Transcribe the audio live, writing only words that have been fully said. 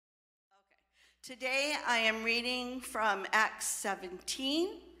Today I am reading from Acts 17,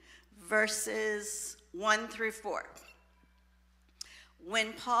 verses 1 through 4.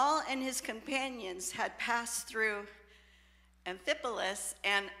 When Paul and his companions had passed through Amphipolis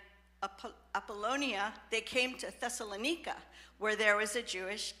and Apollonia, they came to Thessalonica, where there was a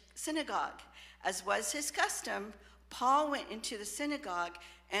Jewish synagogue. As was his custom, Paul went into the synagogue,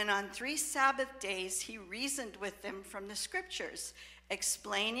 and on 3 Sabbath days he reasoned with them from the scriptures,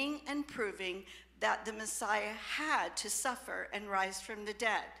 explaining and proving that the Messiah had to suffer and rise from the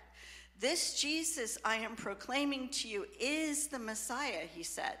dead. This Jesus I am proclaiming to you is the Messiah, he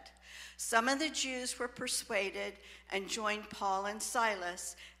said. Some of the Jews were persuaded and joined Paul and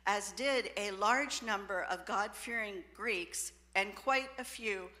Silas, as did a large number of God-fearing Greeks and quite a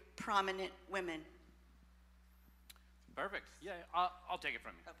few prominent women. Perfect. Yeah, I'll take it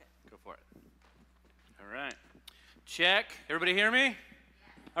from you. Okay. Go for it. All right. Check. Everybody hear me?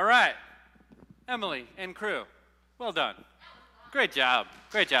 All right. Emily and crew, well done. Great job.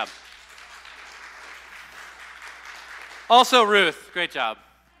 Great job. Also, Ruth, great job.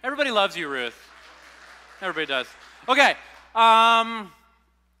 Everybody loves you, Ruth. Everybody does. Okay.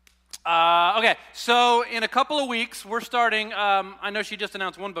 Okay, so in a couple of weeks, we're starting, I know she just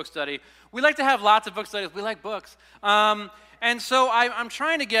announced one book study. We like to have lots of book studies. We like books. And so I'm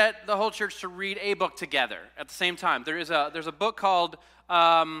trying to get the whole church to read a book together at the same time. There's a book called,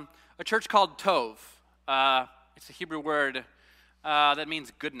 a church called Tov. It's a Hebrew word that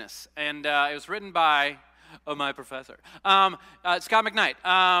means goodness. And it was written by my professor, Scott McKnight.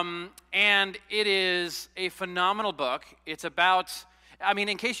 And it is a phenomenal book. It's about,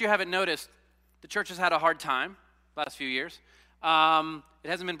 in case you haven't noticed, the church has had a hard time the last few years. It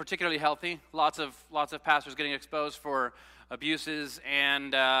hasn't been particularly healthy. Lots of pastors getting exposed for abuses,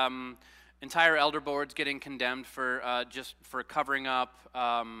 and entire elder boards getting condemned for just for covering up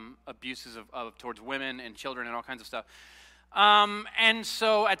abuses towards women and children and all kinds of stuff. And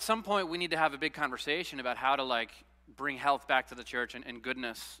so at some point we need to have a big conversation about how to bring health back to the church and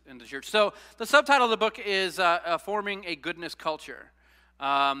goodness in the church. So the subtitle of the book is Forming a Goodness Culture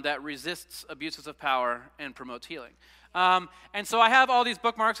that Resists Abuses of Power and Promotes Healing. And so I have all these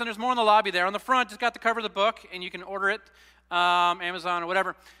bookmarks, and there's more in the lobby there. On the front, it's got the cover of the book, and you can order it, Amazon or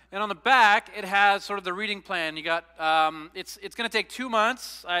whatever. And on the back, it has sort of the reading plan. You got, it's going to take 2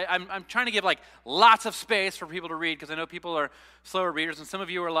 months. I'm trying to give lots of space for people to read, because I know people are slower readers, and some of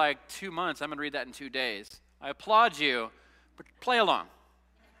you are like, 2 months, I'm going to read that in 2 days. I applaud you, but play along.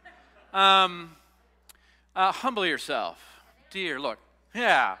 Humble yourself. Dear Lord.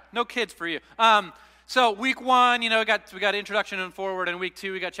 Yeah, no kids for you. So week 1, we got introduction and forward, and week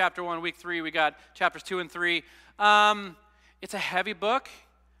 2 we got chapter 1, week 3 we got chapters 2 and 3. It's a heavy book.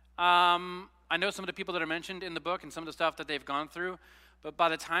 I know some of the people that are mentioned in the book and some of the stuff that they've gone through, but by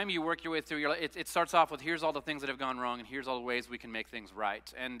the time you work your way through, it starts off with here's all the things that have gone wrong and here's all the ways we can make things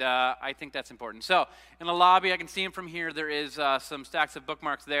right. And I think that's important. So in the lobby, I can see them from here. There is some stacks of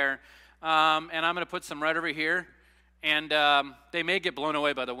bookmarks there, and I'm going to put some right over here. And they may get blown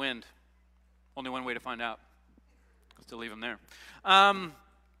away by the wind. Only one way to find out. I'll still leave them there.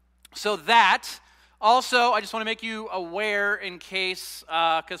 So that, also, I just want to make you aware in case,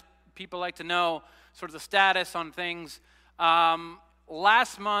 because people like to know sort of the status on things.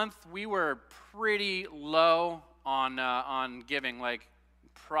 Last month, we were pretty low on giving,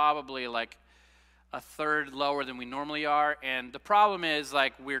 probably a third lower than we normally are. And the problem is,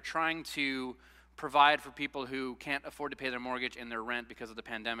 we're trying to provide for people who can't afford to pay their mortgage and their rent because of the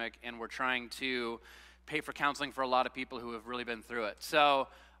pandemic, and we're trying to pay for counseling for a lot of people who have really been through it. So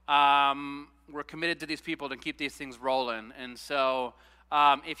we're committed to these people to keep these things rolling. And so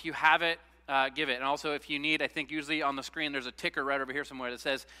if you have it, give it. And also if you need, I think usually on the screen there's a ticker right over here somewhere that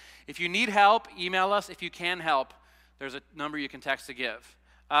says, if you need help, email us. If you can help, there's a number you can text to give.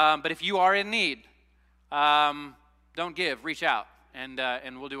 But if you are in need, don't give, reach out. And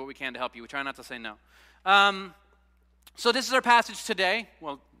we'll do what we can to help you. We try not to say no. So this is our passage today.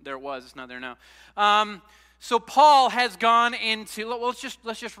 Well, there it was. It's not there now. So Paul has gone into. Let's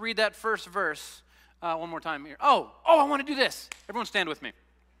just read that first verse one more time here. Oh! I want to do this. Everyone, stand with me.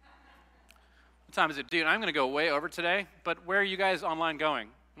 What time is it, dude? I'm going to go way over today. But where are you guys online going?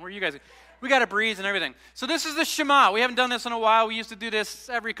 Where are you guys? We got a breeze and everything. So this is the Shema. We haven't done this in a while. We used to do this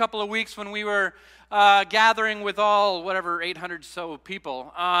every couple of weeks when we were gathering with all, 800 so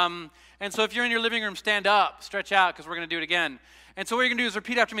people. And so if you're in your living room, stand up, stretch out, because we're going to do it again. And so what you're going to do is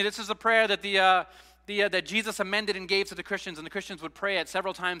repeat after me. This is a prayer that that Jesus amended and gave to the Christians, and the Christians would pray it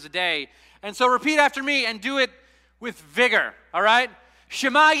several times a day. And so repeat after me and do it with vigor, all right?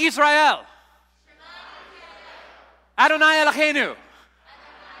 Shema Yisrael. Adonai Eloheinu.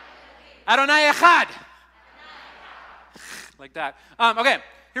 Adonai Echad. Like that. Okay,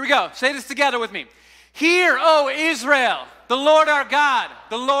 here we go. Say this together with me. Hear, O Israel, the Lord our God,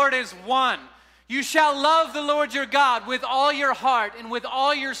 the Lord is one. You shall love the Lord your God with all your heart and with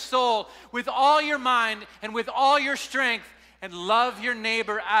all your soul, with all your mind and with all your strength, and love your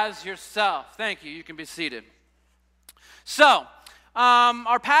neighbor as yourself. Thank you. You can be seated. So,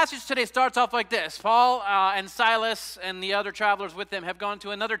 our passage today starts off like this. Paul and Silas and the other travelers with them have gone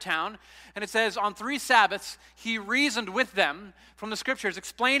to another town, and it says, on 3 Sabbaths, he reasoned with them from the scriptures,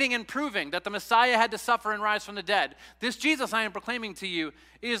 explaining and proving that the Messiah had to suffer and rise from the dead. This Jesus I am proclaiming to you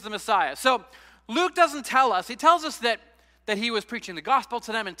is the Messiah. So, Luke doesn't tell us. He tells us that he was preaching the gospel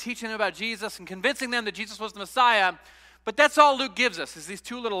to them and teaching them about Jesus and convincing them that Jesus was the Messiah, but that's all Luke gives us, is these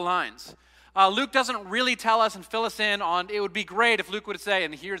 2 little lines. Luke doesn't really tell us and fill us in on, it would be great if Luke would say,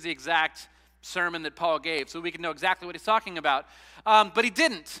 and here's the exact sermon that Paul gave, so we can know exactly what he's talking about. But he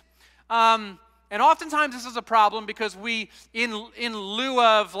didn't. And oftentimes this is a problem because we, in lieu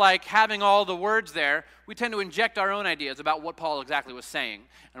of like having all the words there, we tend to inject our own ideas about what Paul exactly was saying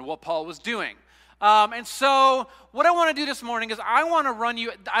and what Paul was doing. And so what I want to do this morning is I want to run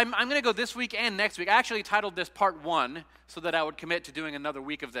you, I'm going to go this week and next week. I actually titled this part 1 so that I would commit to doing another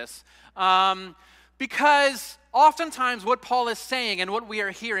week of this. Because oftentimes what Paul is saying and what we are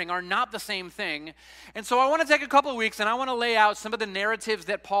hearing are not the same thing. And so I want to take a couple of weeks and I want to lay out some of the narratives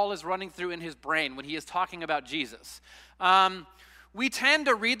that Paul is running through in his brain when he is talking about Jesus. We tend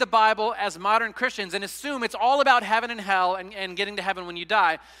to read the Bible as modern Christians and assume it's all about heaven and hell and getting to heaven when you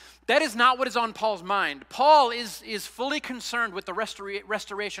die. That is not what is on Paul's mind. Paul is fully concerned with the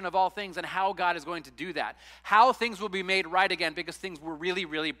restoration of all things and how God is going to do that. How things will be made right again because things were really,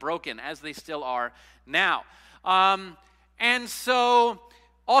 really broken as they still are now. And so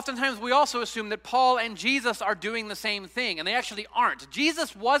oftentimes we also assume that Paul and Jesus are doing the same thing, and they actually aren't.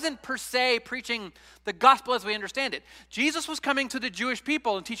 Jesus wasn't per se preaching the gospel as we understand it. Jesus was coming to the Jewish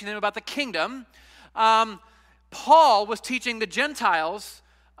people and teaching them about the kingdom. Paul was teaching the Gentiles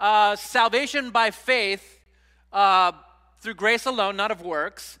salvation by faith through grace alone, not of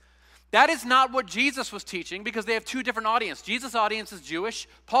works. That is not what Jesus was teaching because they have 2 different audiences. Jesus' audience is Jewish,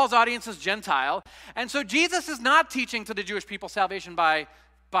 Paul's audience is Gentile. And so Jesus is not teaching to the Jewish people salvation by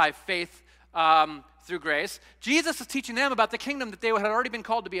faith through grace. Jesus is teaching them about the kingdom that they had already been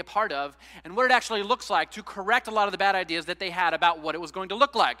called to be a part of and what it actually looks like to correct a lot of the bad ideas that they had about what it was going to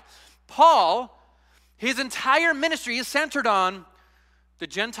look like. Paul, his entire ministry is centered on the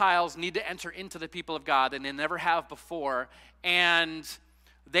Gentiles need to enter into the people of God, and they never have before, and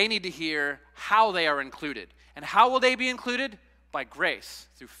they need to hear how they are included. And how will they be included? By grace,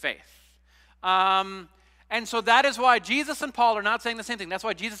 through faith. And so that is why Jesus and Paul are not saying the same thing. That's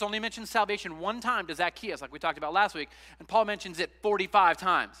why Jesus only mentions salvation 1 time to Zacchaeus, like we talked about last week, and Paul mentions it 45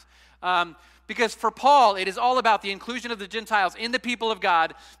 times. Because for Paul, it is all about the inclusion of the Gentiles in the people of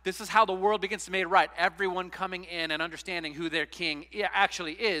God. This is how the world begins to be made right. Everyone coming in and understanding who their king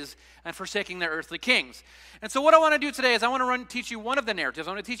actually is and forsaking their earthly kings. And so what I want to do today is I want to teach you one of the narratives.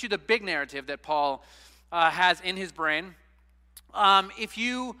 I want to teach you the big narrative that Paul has in his brain. If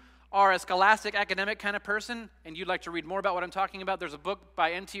you are a scholastic academic kind of person and you'd like to read more about what I'm talking about, there's a book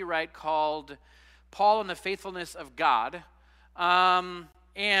by N.T. Wright called Paul and the Faithfulness of God.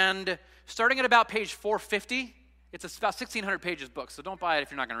 And starting at about page 450, it's about 1,600 pages book, so don't buy it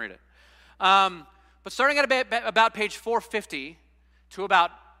if you're not going to read it. But starting at about page 450 to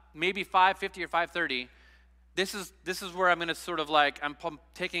about maybe 550 or 530, this is where I'm going to sort of like, I'm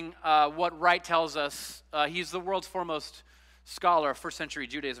taking what Wright tells us. He's the world's foremost scholar of first century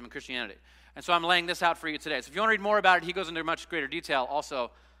Judaism and Christianity. And so I'm laying this out for you today. So if you want to read more about it, he goes into much greater detail.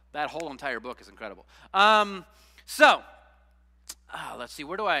 Also, that whole entire book is incredible. Let's see,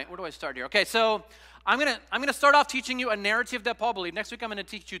 where do I start here? Okay, so I'm gonna start off teaching you a narrative that Paul believed. Next week I'm gonna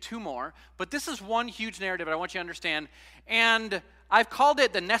teach you 2 more, but this is one huge narrative that I want you to understand. And I've called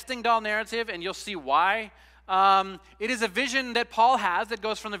it the nesting doll narrative, and you'll see why. It is a vision that Paul has that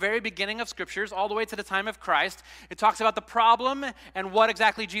goes from the very beginning of Scriptures all the way to the time of Christ. It talks about the problem and what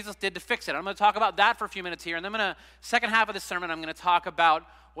exactly Jesus did to fix it. I'm going to talk about that for a few minutes here, and then second half of this sermon, I'm going to talk about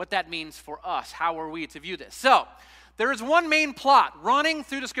what that means for us. How are we to view this? So, there is one main plot running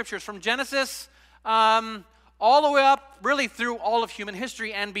through the Scriptures from Genesis all the way up, really through all of human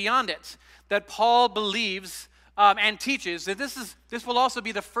history and beyond it, that Paul believes and teaches that this will also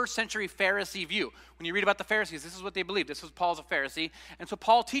be the first century Pharisee view. When you read about the Pharisees, this is what they believe. This was Paul's a Pharisee, and so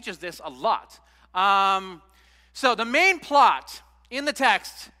Paul teaches this a lot. So the main plot in the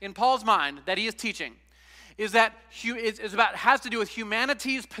text, in Paul's mind, that he is teaching, is that has to do with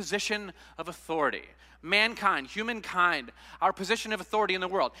humanity's position of authority. mankind, humankind, our position of authority in the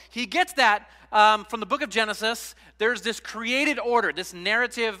world. He gets that from the book of Genesis. There's this created order, this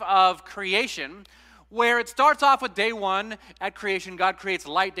narrative of creation, where it starts off with day 1 at creation. God creates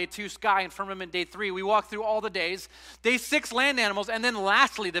light. Day 2, sky and firmament. Day 3, we walk through all the days. Day 6, land animals. And then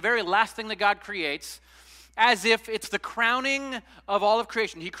lastly, the very last thing that God creates, as if it's the crowning of all of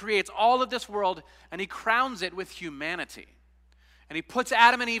creation. He creates all of this world, and he crowns it with humanity. And he puts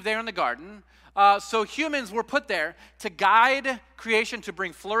Adam and Eve there in the garden. So humans were put there to guide creation, to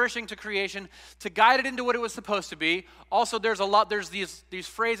bring flourishing to creation, to guide it into what it was supposed to be. Also, there's these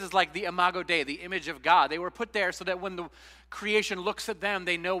phrases like the imago Dei, the image of God. They were put there so that when the creation looks at them,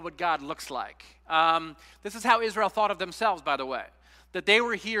 they know what God looks like. This is how Israel thought of themselves, by the way, that they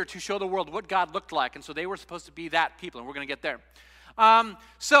were here to show the world what God looked like, and so they were supposed to be that people, and we're going to get there.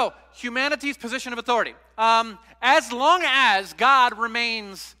 So, humanity's position of authority. As long as God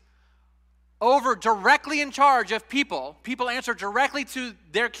remains directly in charge of people answer directly to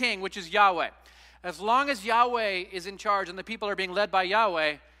their king, which is Yahweh. As long as Yahweh is in charge and the people are being led by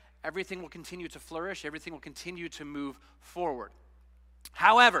Yahweh, everything will continue to flourish, everything will continue to move forward.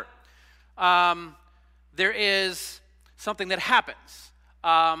 However, there is something that happens.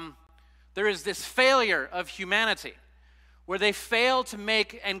 There is this failure of humanity where they fail to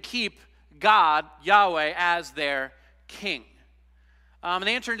make and keep God, Yahweh, as their king. And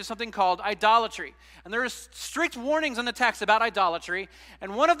they enter into something called idolatry. And there are strict warnings in the text about idolatry.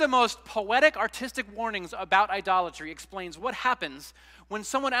 And one of the most poetic, artistic warnings about idolatry explains what happens when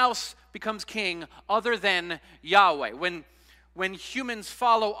someone else becomes king other than Yahweh. When humans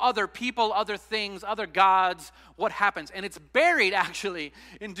follow other people, other things, other gods, what happens? And it's buried, actually,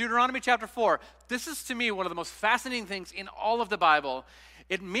 in Deuteronomy chapter 4. This is, to me, one of the most fascinating things in all of the Bible.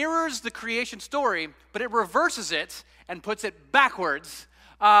 It mirrors the creation story, but it reverses it and puts it backwards.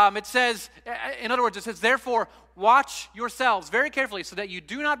 It says, in other words, it says, therefore, watch yourselves very carefully so that you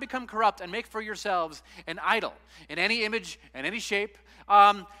do not become corrupt and make for yourselves an idol in any image and any shape.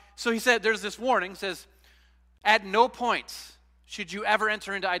 So he said, there's this warning, says, at no point should you ever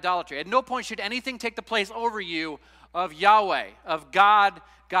enter into idolatry. At no point should anything take the place over you of Yahweh, of God,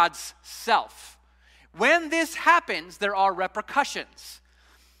 God's self. When this happens, there are repercussions.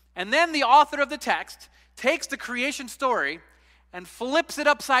 And then the author of the text takes the creation story and flips it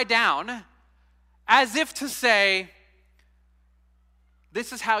upside down as if to say,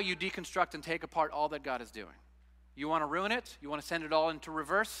 this is how you deconstruct and take apart all that God is doing. You want to ruin it? You want to send it all into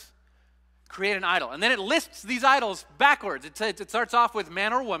reverse? Create an idol. And then it lists these idols backwards. It starts off with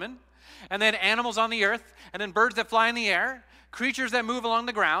man or woman, and then animals on the earth, and then birds that fly in the air, creatures that move along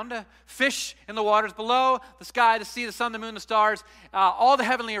the ground, fish in the waters below, the sky, the sea, the sun, the moon, the stars, all the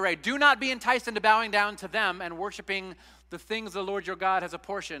heavenly array. Do not be enticed into bowing down to them and worshiping the things the Lord your God has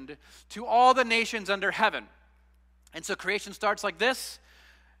apportioned to all the nations under heaven. And so creation starts like this.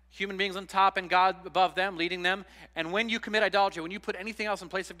 Human beings on top and God above them, leading them. And when you commit idolatry, when you put anything else in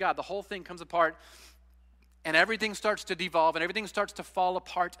place of God, the whole thing comes apart and everything starts to devolve and everything starts to fall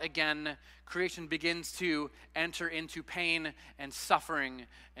apart again. Creation begins to enter into pain and suffering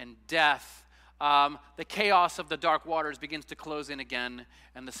and death. The chaos of the dark waters begins to close in again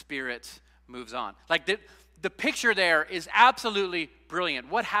and the Spirit moves on. Like the picture there is absolutely brilliant.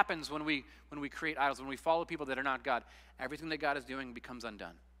 What happens when we create idols, when we follow people that are not God? Everything that God is doing becomes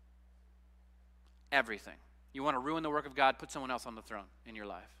undone. Everything. You want to ruin the work of God, put someone else on the throne in your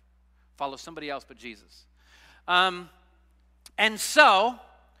life. Follow somebody else but Jesus. And so,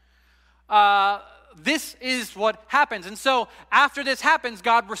 this is what happens. And so, after this happens,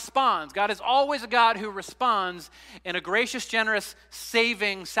 God responds. God is always a God who responds in a gracious, generous,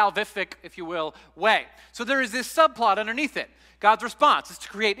 saving, salvific, if you will, way. So there is this subplot underneath it. God's response is to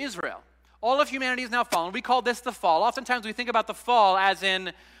create Israel. All of humanity is now fallen. We call this the fall. Oftentimes we think about the fall as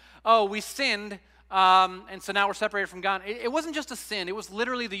in, oh, we sinned, and so now we're separated from God. It wasn't just a sin. It was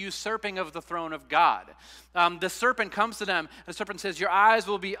literally the usurping of the throne of God. The serpent comes to them, and the serpent says, your eyes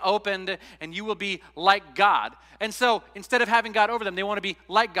will be opened, and you will be like God. And so instead of having God over them, they want to be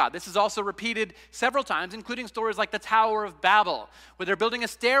like God. This is also repeated several times, including stories like the Tower of Babel, where they're building a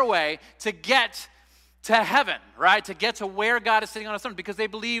stairway to get to heaven, right? To get to where God is sitting on his throne. Because they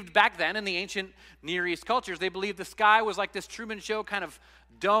believed back then in the ancient Near East cultures, they believed the sky was like this Truman Show kind of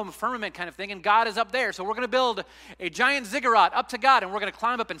dome firmament kind of thing, and God is up there. So we're going to build a giant ziggurat up to God, and we're going to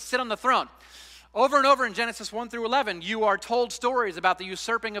climb up and sit on the throne. Over and over in Genesis 1 through 11, you are told stories about the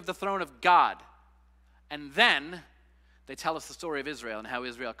usurping of the throne of God. And then they tell us the story of Israel and how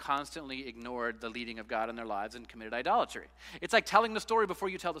Israel constantly ignored the leading of God in their lives and committed idolatry. It's like telling the story before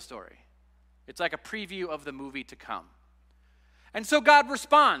you tell the story. It's like a preview of the movie to come. And so God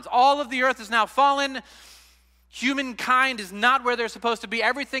responds. All of the earth is now fallen. Humankind is not where they're supposed to be.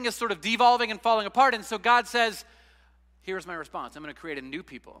 Everything is sort of devolving and falling apart. And so God says, here's my response. I'm going to create a new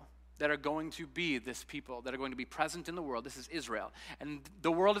people that are going to be this people, that are going to be present in the world. This is Israel. And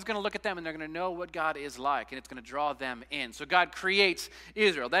the world is going to look at them and they're going to know what God is like, and it's going to draw them in. So God creates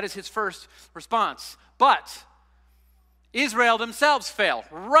Israel. That is his first response. But Israel themselves fail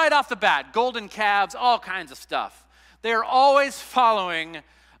right off the bat. Golden calves, all kinds of stuff. They're always following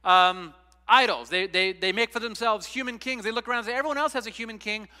idols. They make for themselves human kings. They look around and say, everyone else has a human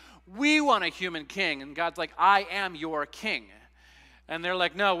king. We want a human king. And God's like, I am your king. And they're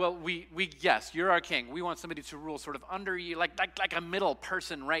like, no, well, yes, you're our king. We want somebody to rule sort of under you, like a middle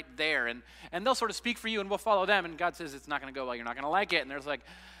person right there. And they'll sort of speak for you and we'll follow them. And God says, it's not going to go well. You're not going to like it. And they're like,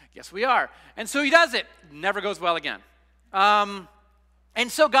 yes, we are. And so he does it. Never goes well again. And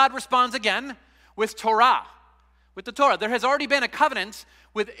so God responds again with Torah, with the Torah. There has already been a covenant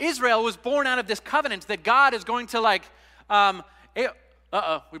with Israel was born out of this covenant that God is going to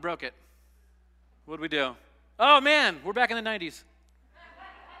we broke it. What did we do? Oh man, we're back in the 90s.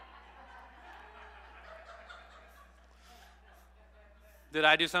 Did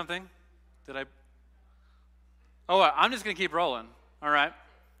I do something? Oh, I'm just going to keep rolling. All right.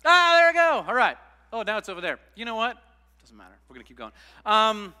 There we go. All right. Oh, now it's over there. You know what? Doesn't matter. We're going to keep going.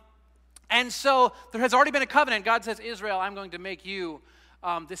 And so there has already been a covenant. God says, Israel, I'm going to make you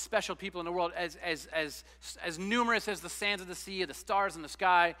this special people in the world as numerous as the sands of the sea, the stars in the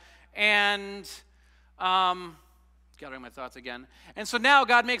sky. And gathering my thoughts again. And so now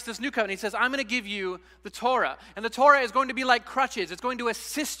God makes this new covenant. He says, I'm going to give you the Torah. And the Torah is going to be like crutches. It's going to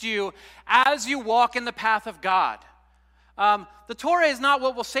assist you as you walk in the path of God. The Torah is not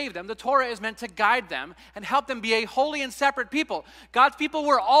what will save them. The Torah is meant to guide them and help them be a holy and separate people. God's people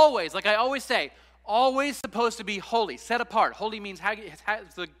were always, like I always say, always supposed to be holy, set apart. Holy means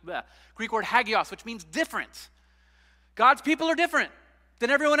the Greek word hagios, which means different. God's people are different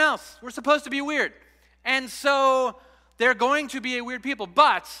than everyone else. We're supposed to be weird. And so they're going to be a weird people.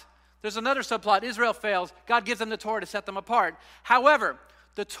 But there's another subplot. Israel fails. God gives them the Torah to set them apart. However,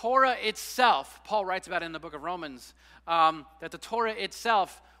 the Torah itself, Paul writes about it in the book of Romans, that the Torah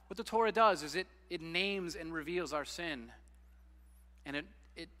itself, what the Torah does is it names and reveals our sin. And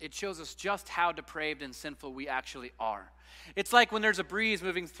it shows us just how depraved and sinful we actually are. It's like when there's a breeze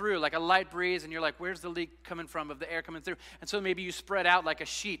moving through, like a light breeze, and you're like, where's the leak coming from of the air coming through? And so maybe you spread out like a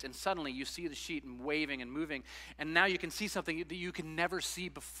sheet, and suddenly you see the sheet and waving and moving, and now you can see something that you can never see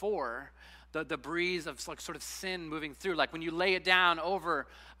before, the breeze of like sort of sin moving through. Like when you lay it down over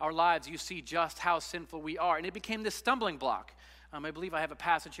our lives, you see just how sinful we are. And it became this stumbling block. I believe I have a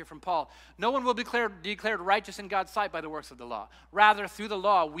passage here from Paul. No one will be declared righteous in God's sight by the works of the law. Rather, through the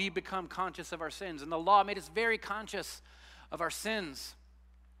law, we become conscious of our sins. And the law made us very conscious of our sins.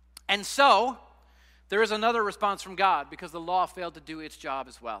 And so, there is another response from God because the law failed to do its job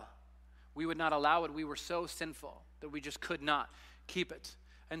as well. We would not allow it. We were so sinful that we just could not keep it.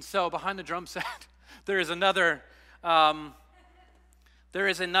 And so, behind the drum set, there is another plot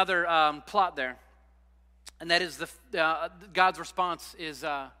there. And that is God's response is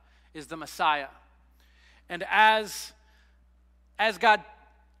the Messiah. And as God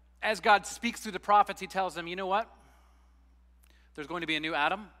speaks through the prophets, he tells them, you know what? There's going to be a new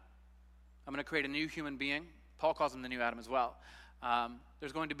Adam. I'm going to create a new human being. Paul calls him the new Adam as well.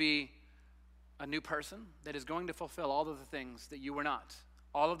 There's going to be a new person that is going to fulfill all of the things that you were not,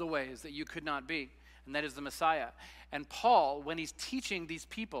 all of the ways that you could not be. And that is the Messiah. And Paul, when he's teaching these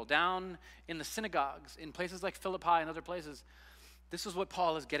people down in the synagogues, in places like Philippi and other places, this is what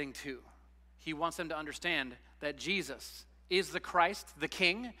Paul is getting to. He wants them to understand that Jesus is the Christ, the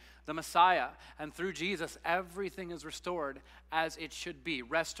King, the Messiah. And through Jesus, everything is restored as it should be.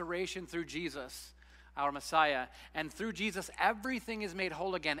 Restoration through Jesus, our Messiah. And through Jesus, everything is made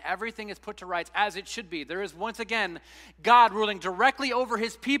whole again. Everything is put to rights as it should be. There is once again God ruling directly over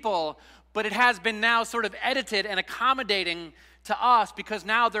his people, but it has been now sort of edited and accommodating to us because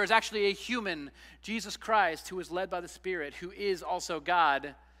now there is actually a human, Jesus Christ, who is led by the Spirit, who is also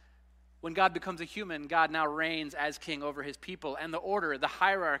God. When God becomes a human, God now reigns as king over his people, and the order, the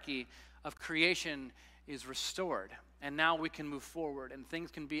hierarchy of creation is restored. And now we can move forward, and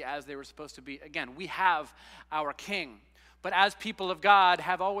things can be as they were supposed to be. Again, we have our king. But as people of God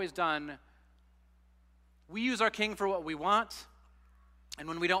have always done, we use our king for what we want. And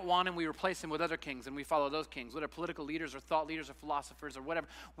when we don't want him, we replace him with other kings, and we follow those kings, whether political leaders or thought leaders or philosophers or whatever.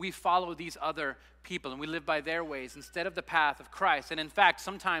 We follow these other people, and we live by their ways instead of the path of Christ. And in fact,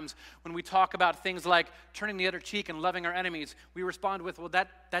 sometimes when we talk about things like turning the other cheek and loving our enemies, we respond with, well,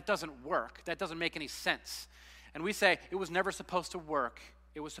 that doesn't work. That doesn't make any sense. And we say it was never supposed to work.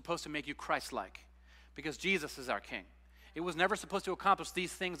 It was supposed to make you Christ-like because Jesus is our king. It was never supposed to accomplish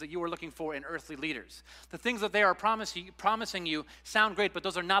these things that you were looking for in earthly leaders. The things that they are promising you sound great, but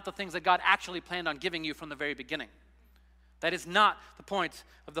those are not the things that God actually planned on giving you from the very beginning. That is not the point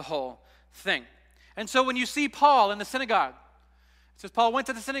of the whole thing. And so when you see Paul in the synagogue, it says Paul went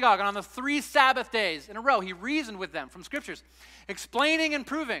to the synagogue, and on the 3 Sabbath days in a row, he reasoned with them from scriptures, explaining and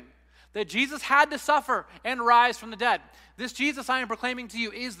proving that Jesus had to suffer and rise from the dead. This Jesus I am proclaiming to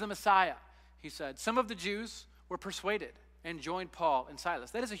you is the Messiah, he said. Some of the Jews were persuaded and joined Paul and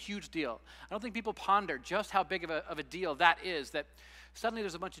Silas. That is a huge deal. I don't think people ponder just how big of a deal that is, that suddenly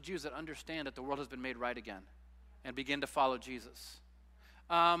there's a bunch of Jews that understand that the world has been made right again and begin to follow Jesus.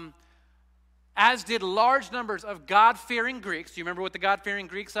 As did large numbers of God-fearing Greeks. Do you remember what the God-fearing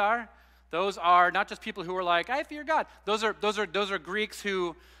Greeks are? Those are not just people who are like, I fear God. Those are Greeks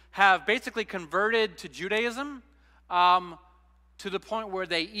who have basically converted to Judaism to the point where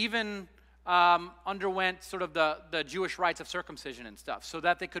they even underwent sort of the Jewish rites of circumcision and stuff so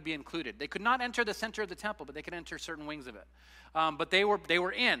that they could be included. They could not enter the center of the temple, but they could enter certain wings of it. But they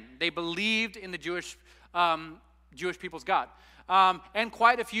were in. They believed in the Jewish people's God. And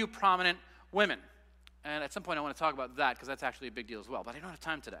quite a few prominent women. And at some point I want to talk about that because that's actually a big deal as well, but I don't have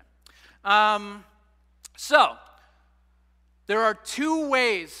time today. So, there are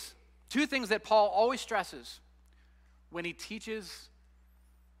 2 things that Paul always stresses when he teaches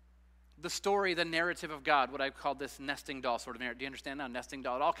the story, the narrative of God, what I call this nesting doll sort of narrative. Do you understand now? Nesting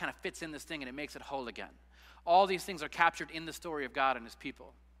doll. It all kind of fits in this thing and it makes it whole again. All these things are captured in the story of God and his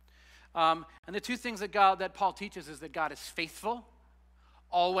people. And the 2 things that Paul teaches is that God is faithful,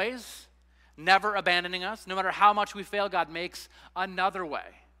 always, never abandoning us. No matter how much we fail, God makes another way.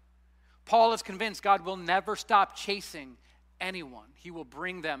 Paul is convinced God will never stop chasing anyone. He will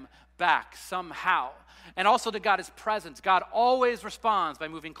bring them back somehow. And also that God is present. God always responds by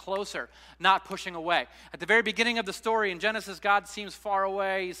moving closer, not pushing away. At the very beginning of the story in Genesis, God seems far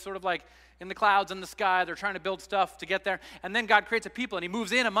away. He's sort of like in the clouds in the sky. They're trying to build stuff to get there. And then God creates a people and he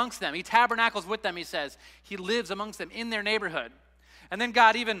moves in amongst them. He tabernacles with them, he says. He lives amongst them in their neighborhood. And then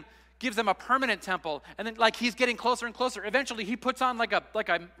God even gives them a permanent temple, and then like he's getting closer and closer. Eventually, he puts on like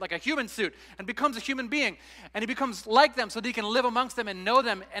a human suit and becomes a human being, and he becomes like them so that he can live amongst them and know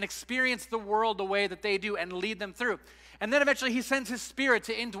them and experience the world the way that they do and lead them through. And then eventually, he sends his Spirit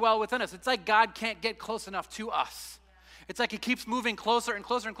to indwell within us. It's like God can't get close enough to us. It's like he keeps moving closer and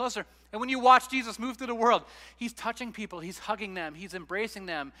closer and closer. And when you watch Jesus move through the world, he's touching people, he's hugging them, he's embracing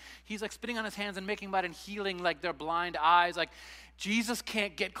them. He's like spitting on his hands and making mud and healing like their blind eyes. Like Jesus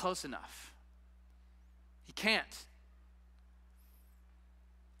can't get close enough. He can't.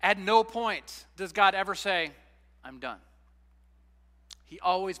 At no point does God ever say, I'm done. He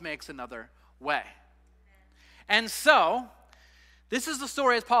always makes another way. And so, this is the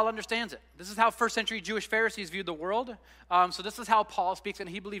story as Paul understands it. This is how first century Jewish Pharisees viewed the world. So this is how Paul speaks, and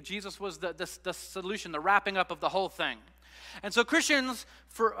he believed Jesus was the solution, the wrapping up of the whole thing. And so Christians,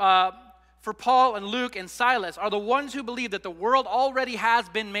 for Paul and Luke and Silas, are the ones who believe that the world already has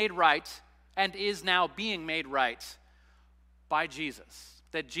been made right and is now being made right by Jesus.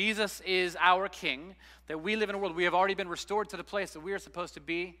 That Jesus is our King, that we live in a world, we have already been restored to the place that we are supposed to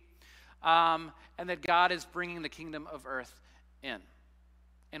be, and that God is bringing the kingdom of earth in.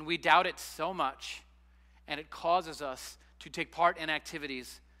 And we doubt it so much, and it causes us to take part in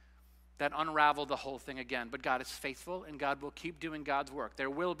activities that unravel the whole thing again. But God is faithful, and God will keep doing God's work. There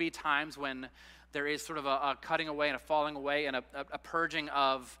will be times when there is sort of a cutting away and a falling away and a purging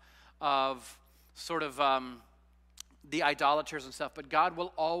of sort of the idolaters and stuff. But God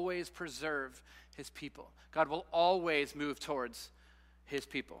will always preserve his people. God will always move towards his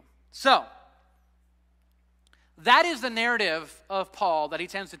people. So, that is the narrative of Paul that he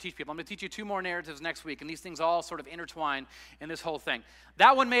tends to teach people. I'm going to teach you 2 more narratives next week, and these things all sort of intertwine in this whole thing.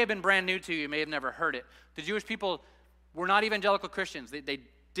 That one may have been brand new to you. You may have never heard it. The Jewish people were not evangelical Christians. They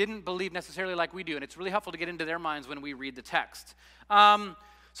didn't believe necessarily like we do, and it's really helpful to get into their minds when we read the text.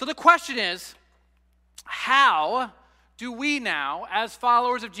 So the question is, how do we now, as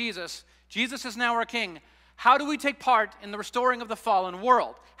followers of Jesus, Jesus is now our King, how do we take part in the restoring of the fallen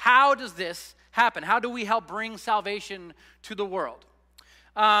world? How does this happen? How do we help bring salvation to the world?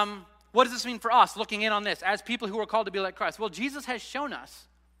 What does this mean for us, looking in on this, as people who are called to be like Christ? Well, Jesus has shown us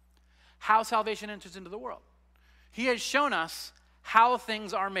how salvation enters into the world. He has shown us how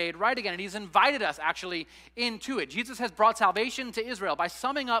things are made right again, and he's invited us, actually, into it. Jesus has brought salvation to Israel by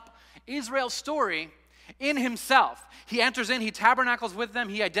summing up Israel's story in himself. He enters in, he tabernacles with them,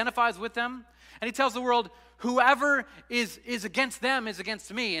 he identifies with them, and he tells the world, whoever is against them is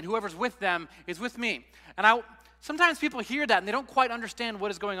against me, and whoever's with them is with me. And sometimes people hear that and they don't quite understand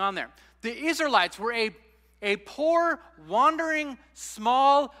what is going on there. The Israelites were a poor, wandering,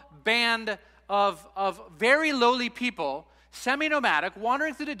 small band of very lowly people, semi-nomadic,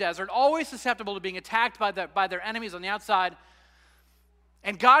 wandering through the desert, always susceptible to being attacked by their enemies on the outside.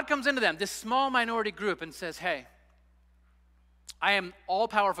 And God comes into them, this small minority group, and says, hey, I am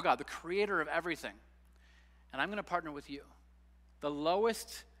all-powerful God, the creator of everything, and I'm going to partner with you, the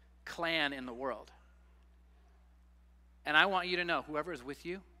lowest clan in the world. And I want you to know, whoever is with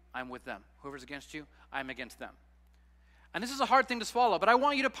you, I'm with them. Whoever's against you, I'm against them. And this is a hard thing to swallow, but I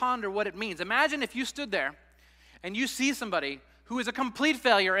want you to ponder what it means. Imagine if you stood there and you see somebody who is a complete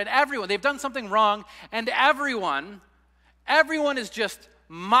failure, and everyone, they've done something wrong, and everyone is just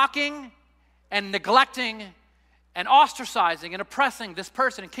mocking and neglecting and ostracizing and oppressing this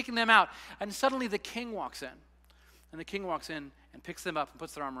person and kicking them out. And suddenly the king walks in. And the king walks in and picks them up and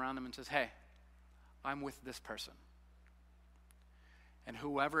puts their arm around them and says, hey, I'm with this person. And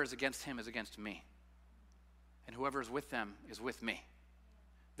whoever is against him is against me. And whoever is with them is with me.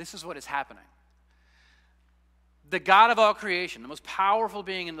 This is what is happening. The God of all creation, the most powerful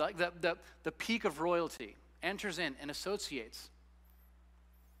being in the peak of royalty, enters in and associates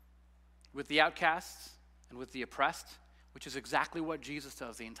with the outcasts and with the oppressed, which is exactly what Jesus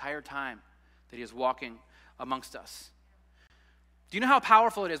does the entire time that he is walking amongst us. Do you know how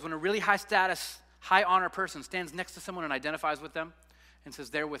powerful it is when a really high status, high honor person stands next to someone and identifies with them and says,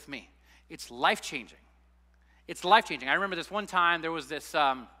 they're with me? It's life-changing. It's life-changing. I remember this one time, there was this,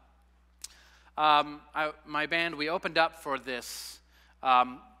 my band, we opened up for this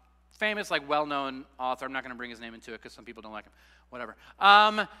famous, like, well-known author. I'm not going to bring his name into it because some people don't like him. Whatever.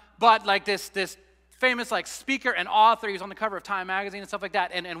 But like this famous, like, speaker and author. He was on the cover of Time magazine and stuff like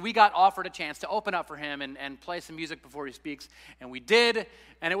that. And we got offered a chance to open up for him and play some music before he speaks. And we did.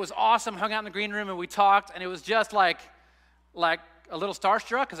 And it was awesome. Hung out in the green room and we talked. And it was just like a little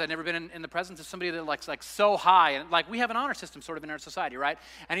starstruck because I'd never been in the presence of somebody that like so high. And like we have an honor system sort of in our society, right?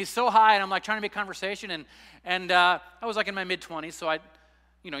 And he's so high and I'm like trying to make conversation. And I was like in my mid-20s, so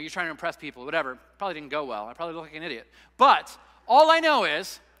you're trying to impress people, whatever. Probably didn't go well. I probably look like an idiot. But all I know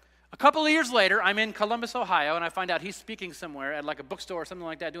is a couple of years later, I'm in Columbus, Ohio, and I find out he's speaking somewhere at like a bookstore or something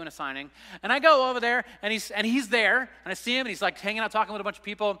like that, doing a signing. And I go over there, and he's there, and I see him, and he's like hanging out, talking with a bunch of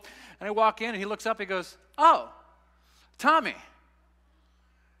people. And I walk in, and he looks up, and he goes, "Oh, Tommy."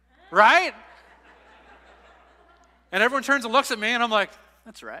 Right? And everyone turns and looks at me, and I'm like,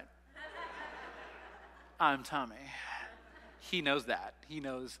 that's right. I'm Tommy. He knows that. He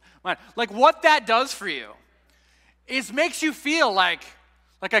knows mine. Like, what that does for you is makes you feel like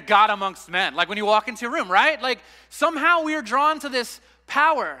a God amongst men. Like when you walk into a room, right? Like somehow we are drawn to this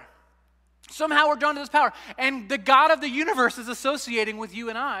power. Somehow we're drawn to this power. And the God of the universe is associating with you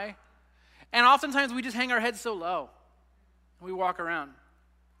and I. And oftentimes we just hang our heads so low. And we walk around.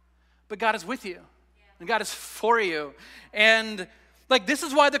 But God is with you. And God is for you. And like this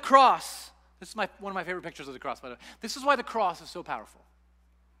is why the cross, this is one of my favorite pictures of the cross, by the way. This is why the cross is so powerful.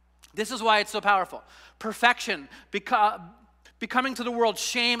 This is why it's so powerful. Perfection, becoming to the world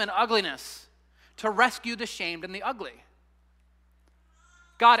shame and ugliness to rescue the shamed and the ugly.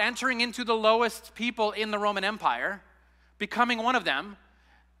 God entering into the lowest people in the Roman Empire, becoming one of them,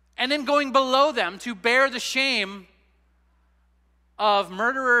 and then going below them to bear the shame of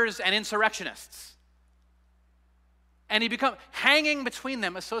murderers and insurrectionists. And he becomes hanging between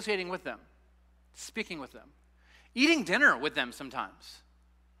them, associating with them, speaking with them, eating dinner with them sometimes.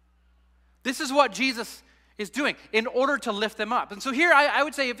 This is what Jesus is doing in order to lift them up. And so here I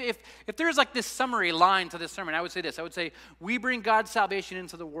would say if there is like this summary line to this sermon, I would say this. I would say we bring God's salvation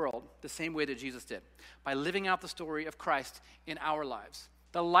into the world the same way that Jesus did, by living out the story of Christ in our lives.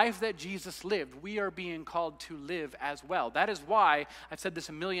 The life that Jesus lived, we are being called to live as well. That is why, I've said this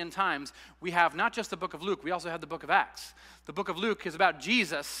a million times, we have not just the book of Luke, we also have the book of Acts. The book of Luke is about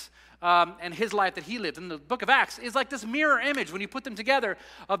Jesus and his life that he lived. And the book of Acts is like this mirror image, when you put them together,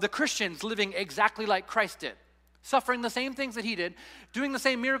 of the Christians living exactly like Christ did. Suffering the same things that he did, doing the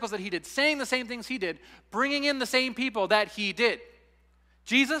same miracles that he did, saying the same things he did, bringing in the same people that he did.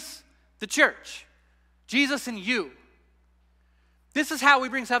 Jesus, the church. Jesus and you. This is how we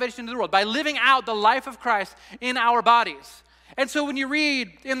bring salvation into the world, by living out the life of Christ in our bodies. And so when you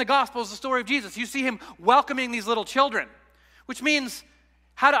read in the Gospels the story of Jesus, you see him welcoming these little children, which means,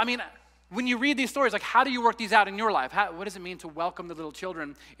 when you read these stories, like how do you work these out in your life? What does it mean to welcome the little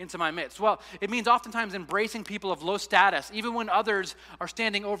children into my midst? Well, it means oftentimes embracing people of low status, even when others are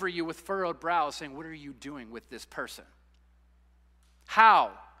standing over you with furrowed brows saying, what are you doing with this person?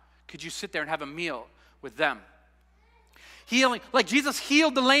 How could you sit there and have a meal with them? Healing, like Jesus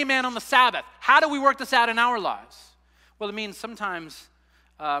healed the lame man on the Sabbath. How do we work this out in our lives? Well, it means sometimes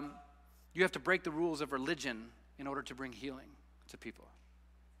you have to break the rules of religion in order to bring healing to people.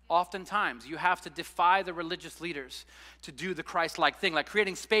 Oftentimes, you have to defy the religious leaders to do the Christ-like thing, like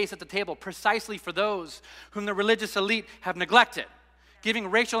creating space at the table precisely for those whom the religious elite have neglected.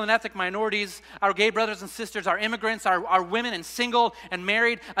 Giving racial and ethnic minorities, our gay brothers and sisters, our immigrants, our women and single and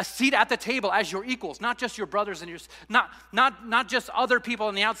married, a seat at the table as your equals, not just your brothers and not just other people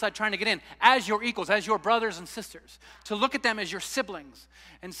on the outside trying to get in, as your equals, as your brothers and sisters. To look at them as your siblings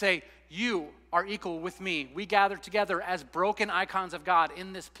and say, you are equal with me. We gather together as broken icons of God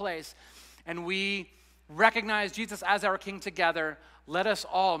in this place, and we recognize Jesus as our King together. Let us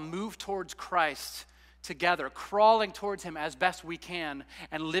all move towards Christ together, crawling towards him as best we can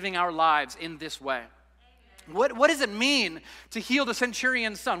and living our lives in this way. What does it mean to heal the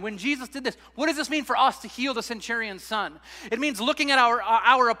centurion's son? When Jesus did this, what does this mean for us to heal the centurion's son? It means looking at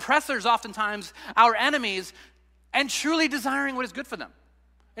our oppressors, oftentimes our enemies, and truly desiring what is good for them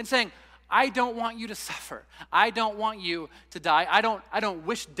and saying, I don't want you to suffer. I don't want you to die. I don't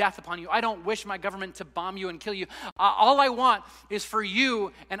wish death upon you. I don't wish my government to bomb you and kill you. All I want is for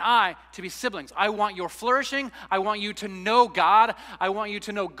you and I to be siblings. I want your flourishing. I want you to know God. I want you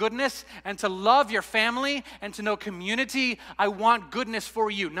to know goodness and to love your family and to know community. I want goodness for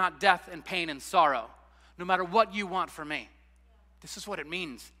you, not death and pain and sorrow, no matter what you want for me. This is what it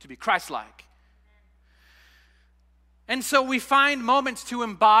means to be Christ-like. And so we find moments to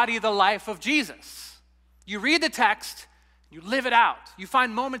embody the life of Jesus. You read the text, you live it out. You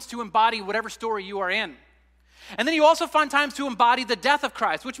find moments to embody whatever story you are in. And then you also find times to embody the death of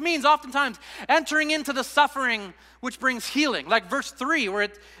Christ, which means oftentimes entering into the suffering which brings healing. Like verse 3,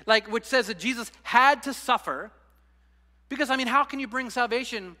 which says that Jesus had to suffer. Because, how can you bring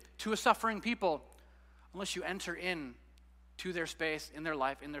salvation to a suffering people unless you enter in to their space, in their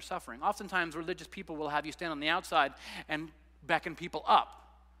life, in their suffering? Oftentimes, religious people will have you stand on the outside and beckon people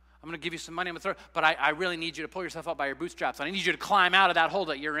up. I'm going to give you some money, I'm going to throw, but I really need you to pull yourself up by your bootstraps. I need you to climb out of that hole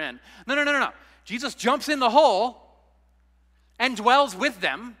that you're in. No. Jesus jumps in the hole and dwells with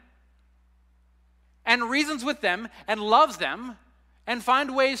them and reasons with them and loves them and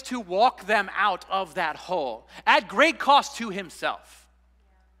finds ways to walk them out of that hole at great cost to himself.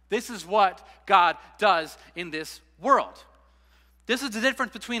 This is what God does in this world. This is the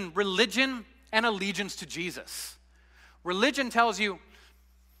difference between religion and allegiance to Jesus. Religion tells you,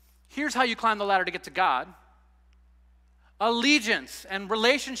 here's how you climb the ladder to get to God. Allegiance and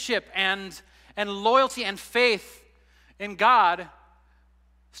relationship and loyalty and faith in God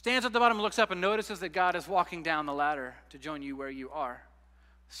stands at the bottom, looks up, and notices that God is walking down the ladder to join you where you are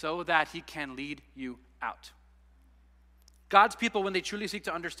so that he can lead you out. God's people, when they truly seek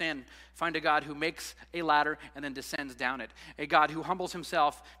to understand, find a God who makes a ladder and then descends down it. A God who humbles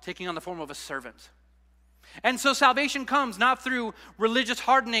himself, taking on the form of a servant. And so salvation comes not through religious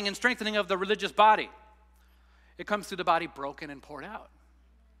hardening and strengthening of the religious body. It comes through the body broken and poured out.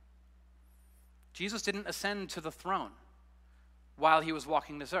 Jesus didn't ascend to the throne while he was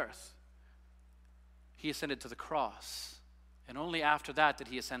walking this earth. He ascended to the cross. And only after that did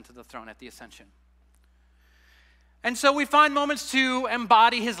he ascend to the throne at the ascension. And so we find moments to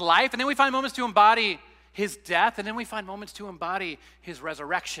embody his life, and then we find moments to embody his death, and then we find moments to embody his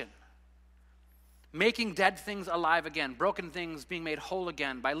resurrection. Making dead things alive again, broken things being made whole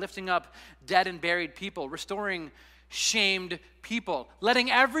again by lifting up dead and buried people, restoring shamed people, letting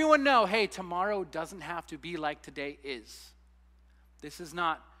everyone know, hey, tomorrow doesn't have to be like today is. This is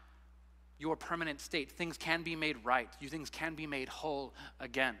not your permanent state. Things can be made right. Things can be made whole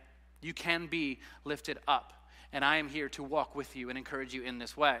again. You can be lifted up. And I am here to walk with you and encourage you in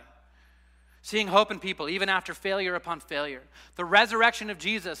this way. Seeing hope in people, even after failure upon failure. The resurrection of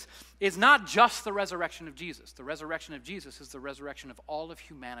Jesus is not just the resurrection of Jesus. The resurrection of Jesus is the resurrection of all of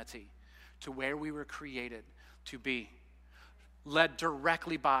humanity to where we were created to be. Led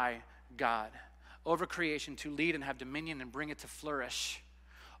directly by God. Over creation to lead and have dominion and bring it to flourish.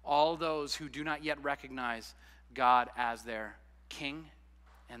 All those who do not yet recognize God as their King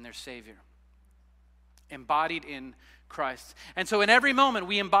and their Savior. Embodied in Christ. And so in every moment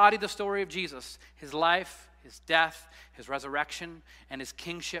we embody the story of Jesus, his life, his death, his resurrection, and his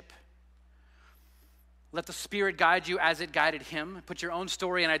kingship. Let the Spirit guide you as it guided him. Put your own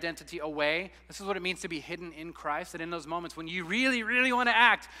story and identity away. This is what it means to be hidden in Christ. That in those moments when you really, really want to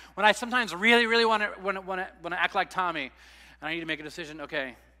act, when I sometimes really, really want to act like Tommy, and I need to make a decision,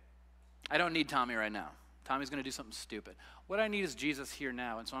 okay, I don't need Tommy right now. Tommy's going to do something stupid. what I need is Jesus here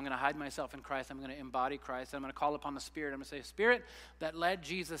now. And so I'm going to hide myself in Christ. I'm going to embody Christ. I'm going to call upon the Spirit. I'm going to say, Spirit that led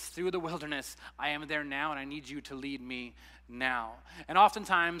Jesus through the wilderness, I am there now, and I need you to lead me now. And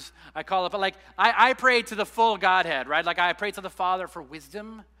oftentimes I call up, like I pray to the full Godhead, right? Like I pray to the Father for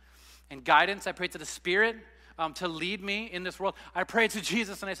wisdom and guidance. I pray to the Spirit to lead me in this world. I pray to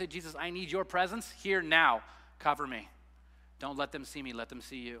Jesus and I say, Jesus, I need your presence here now. Cover me. Don't let them see me. Let them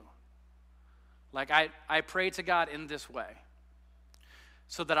see you. Like I pray to God in this way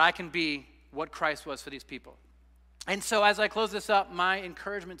so that I can be what Christ was for these people. And so as I close this up, my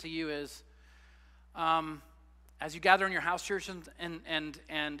encouragement to you is, as you gather in your house church and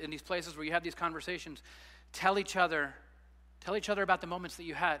in these places where you have these conversations, tell each other about the moments that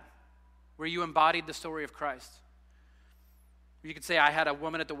you had where you embodied the story of Christ. You could say, I had a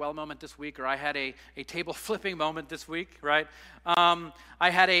woman at the well moment this week, or I had a table flipping moment this week, right? I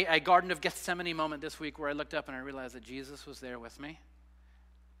had a Garden of Gethsemane moment this week where I looked up and I realized that Jesus was there with me.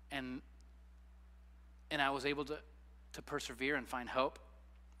 And I was able to persevere and find hope.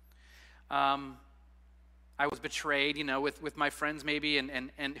 I was betrayed, with my friends maybe,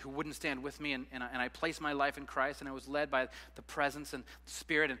 and who wouldn't stand with me, and I placed my life in Christ, and I was led by the presence and the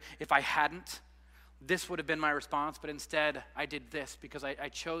Spirit. And if I hadn't, this would have been my response, but instead I did this because I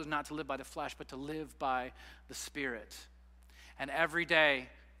chose not to live by the flesh, but to live by the Spirit. And every day,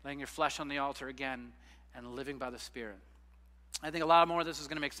 laying your flesh on the altar again and living by the Spirit. I think a lot more of this is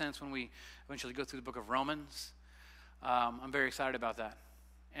going to make sense when we eventually go through the book of Romans. I'm very excited about that.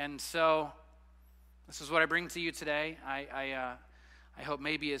 And so this is what I bring to you today. I hope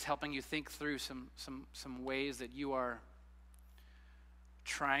maybe is helping you think through some ways that you are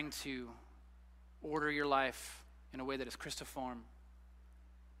trying to order your life in a way that is Christiform,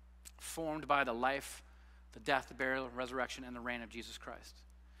 formed by the life, the death, the burial, resurrection, and the reign of Jesus Christ.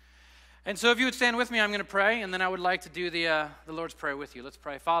 And so if you would stand with me, I'm going to pray, and then I would like to do the Lord's Prayer with you. Let's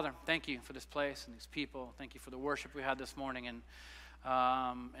pray. Father, thank you for this place and these people. Thank you for the worship we had this morning, and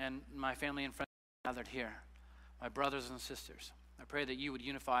my family and friends gathered here, my brothers and sisters. I pray that you would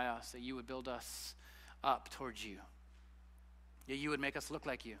unify us, that you would build us up towards you, that you would make us look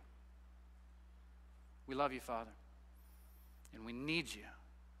like you. We love you, Father, and we need you.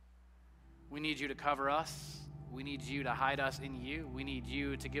 We need you to cover us. We need you to hide us in you. We need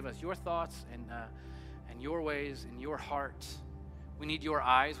you to give us your thoughts and your ways and your heart. We need your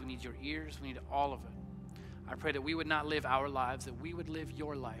eyes. We need your ears. We need all of it. I pray that we would not live our lives, that we would live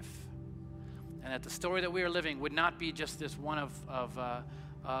your life, and that the story that we are living would not be just this one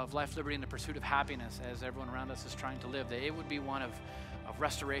of life, liberty, and the pursuit of happiness as everyone around us is trying to live, that it would be one of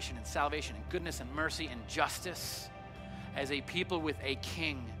restoration and salvation and goodness and mercy and justice as a people with a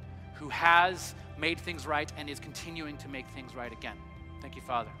king who has made things right and is continuing to make things right again. Thank you,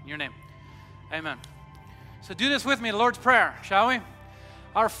 Father. In your name, amen. So do this with me, the Lord's Prayer, shall we?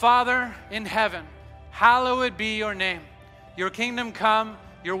 Our Father in heaven, hallowed be your name. Your kingdom come,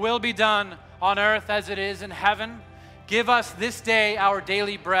 your will be done on earth as it is in heaven. Give us this day our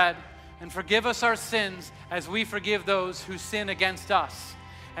daily bread, and forgive us our sins as we forgive those who sin against us.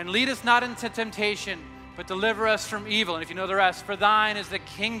 And lead us not into temptation, but deliver us from evil. And if you know the rest, for thine is the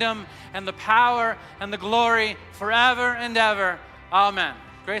kingdom and the power and the glory forever and ever. Amen.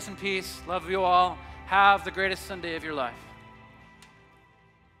 Grace and peace. Love you all. Have the greatest Sunday of your life.